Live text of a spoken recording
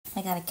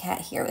I got a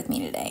cat here with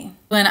me today.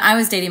 When I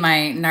was dating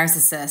my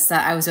narcissist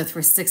that I was with for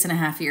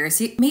 6.5 years,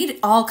 he made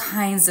all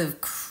kinds of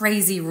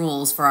crazy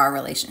rules for our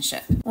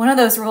relationship. One of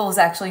those rules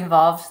actually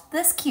involved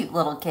this cute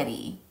little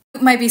kitty. We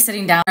might be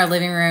sitting down in our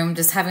living room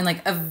just having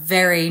like a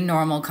very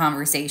normal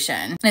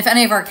conversation. And if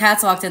any of our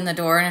cats walked in the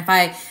door and if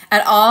I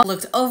at all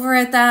looked over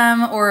at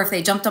them or if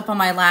they jumped up on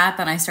my lap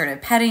and I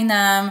started petting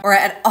them or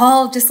at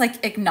all just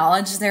like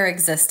acknowledged their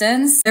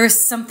existence, there was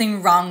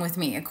something wrong with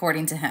me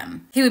according to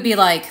him. He would be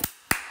like,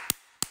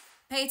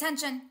 pay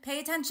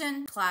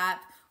attention,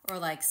 clap, or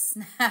like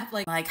snap,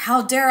 like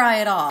how dare I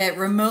at all get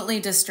remotely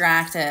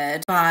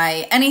distracted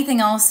by anything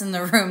else in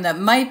the room that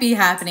might be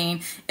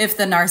happening if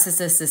the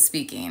narcissist is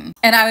speaking.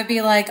 And I would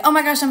be like, oh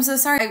my gosh, I'm so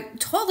sorry. I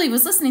totally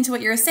was listening to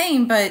what you were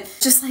saying, but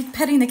just like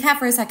petting the cat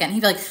for a second.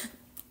 He'd be like,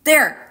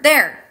 there,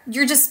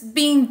 you're just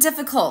being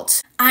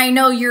difficult. I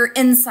know your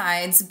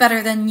insides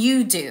better than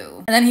you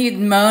do. And then he'd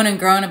moan and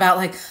groan about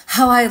like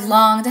how I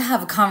long to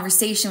have a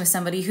conversation with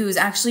somebody who's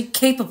actually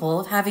capable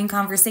of having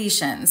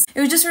conversations.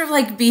 It would just sort of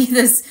like be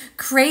this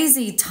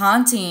crazy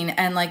taunting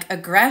and like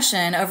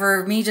aggression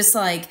over me just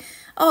like,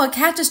 oh, a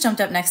cat just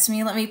jumped up next to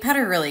me. Let me pet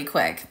her really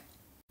quick.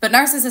 But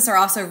narcissists are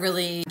also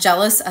really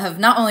jealous of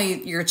not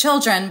only your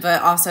children,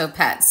 but also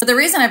pets. But the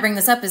reason I bring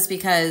this up is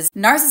because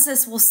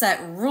narcissists will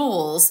set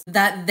rules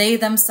that they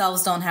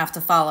themselves don't have to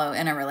follow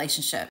in a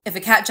relationship. If a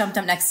cat jumped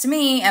up next to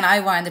me and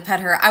I wanted to pet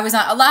her, I was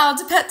not allowed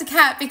to pet the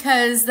cat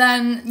because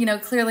then,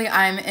 clearly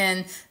I'm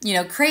in,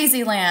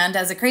 crazy land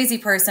as a crazy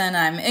person.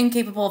 I'm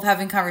incapable of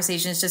having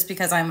conversations just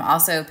because I'm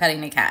also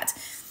petting a cat.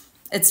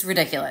 It's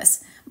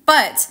ridiculous.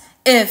 But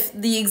if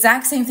the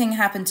exact same thing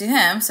happened to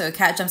him, so a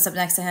cat jumps up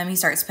next to him, he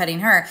starts petting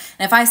her,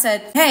 and if I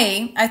said,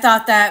 hey, I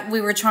thought that we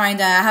were trying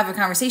to have a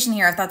conversation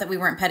here, I thought that we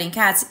weren't petting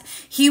cats,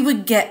 he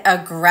would get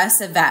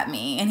aggressive at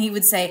me, and he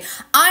would say,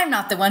 I'm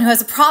not the one who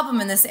has a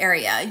problem in this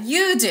area,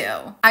 you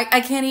do.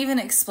 I can't even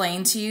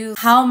explain to you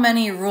how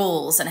many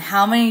rules and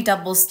how many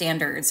double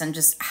standards and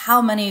just how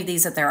many of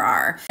these that there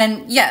are.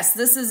 And yes,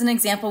 this is an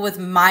example with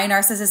my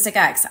narcissistic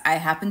ex. I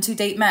happen to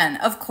date men.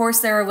 Of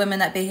course, there are women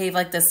that behave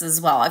like this as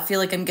well. I feel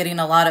like I'm getting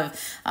a lot of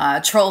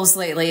trolls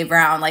lately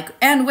around,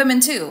 and women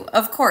too.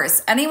 Of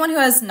course, anyone who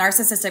has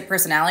narcissistic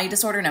personality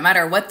disorder, no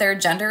matter what their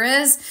gender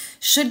is,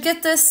 should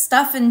get this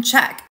stuff in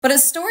check. But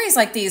it's stories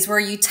like these where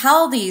you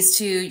tell these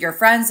to your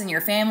friends and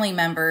your family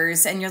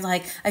members and you're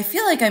like, I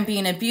feel like I'm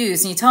being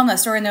abused. And you tell them that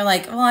story and they're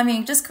like, well, I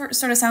mean, just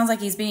sort of sounds like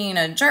he's being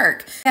a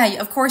jerk.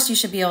 Yeah, of course you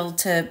should be able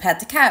to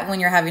pet the cat when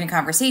you're having a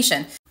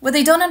conversation. What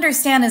they don't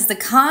understand is the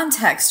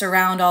context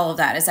around all of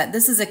that, is that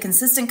this is a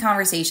consistent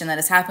conversation that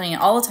is happening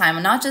all the time,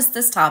 and not just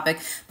this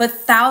topic, but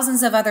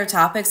thousands of other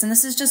topics. And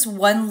this is just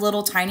one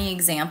little tiny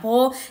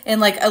example in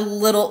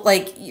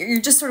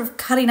you're just sort of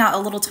cutting out a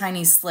little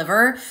tiny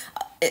sliver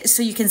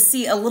so you can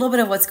see a little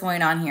bit of what's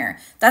going on here.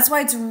 That's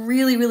why it's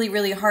really, really,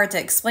 really hard to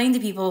explain to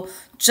people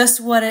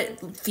just what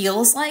it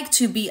feels like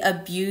to be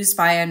abused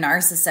by a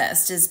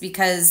narcissist, is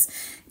because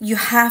you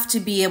have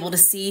to be able to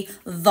see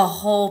the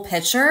whole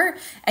picture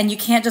and you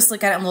can't just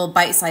look at it in little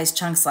bite-sized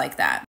chunks like that.